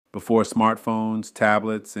Before smartphones,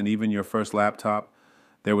 tablets, and even your first laptop,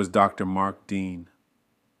 there was Dr. Mark Dean.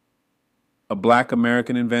 A black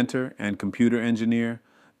American inventor and computer engineer,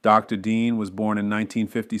 Dr. Dean was born in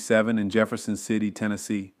 1957 in Jefferson City,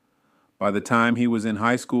 Tennessee. By the time he was in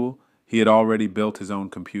high school, he had already built his own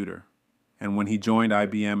computer. And when he joined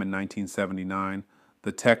IBM in 1979,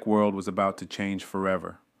 the tech world was about to change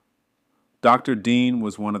forever. Dr. Dean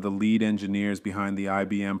was one of the lead engineers behind the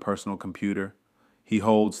IBM personal computer. He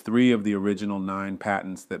holds 3 of the original 9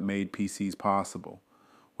 patents that made PCs possible.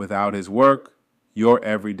 Without his work, your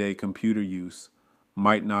everyday computer use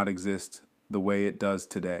might not exist the way it does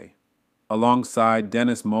today. Alongside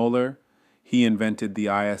Dennis Moeller, he invented the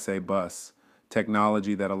ISA bus,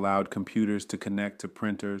 technology that allowed computers to connect to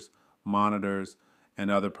printers, monitors, and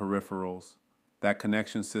other peripherals. That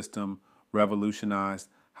connection system revolutionized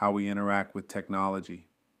how we interact with technology.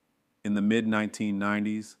 In the mid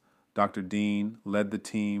 1990s, Dr. Dean led the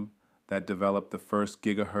team that developed the first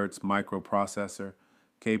gigahertz microprocessor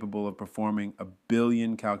capable of performing 1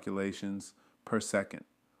 billion calculations per second,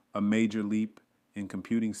 a major leap in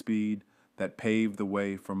computing speed that paved the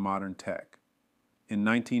way for modern tech. In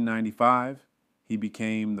 1995, he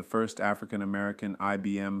became the first African American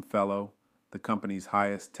IBM Fellow, the company's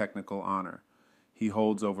highest technical honor. He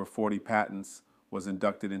holds over 40 patents, was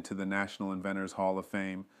inducted into the National Inventors Hall of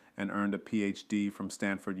Fame, and earned a PhD from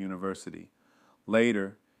Stanford University.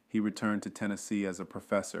 Later, he returned to Tennessee as a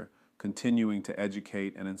professor, continuing to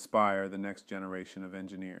educate and inspire the next generation of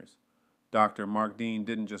engineers. Dr. Mark Dean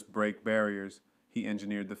didn't just break barriers, he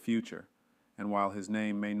engineered the future. And while his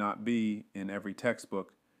name may not be in every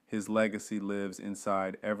textbook, his legacy lives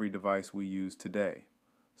inside every device we use today.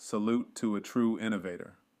 Salute to a true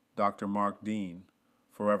innovator, Dr. Mark Dean,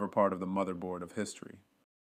 forever part of the motherboard of history.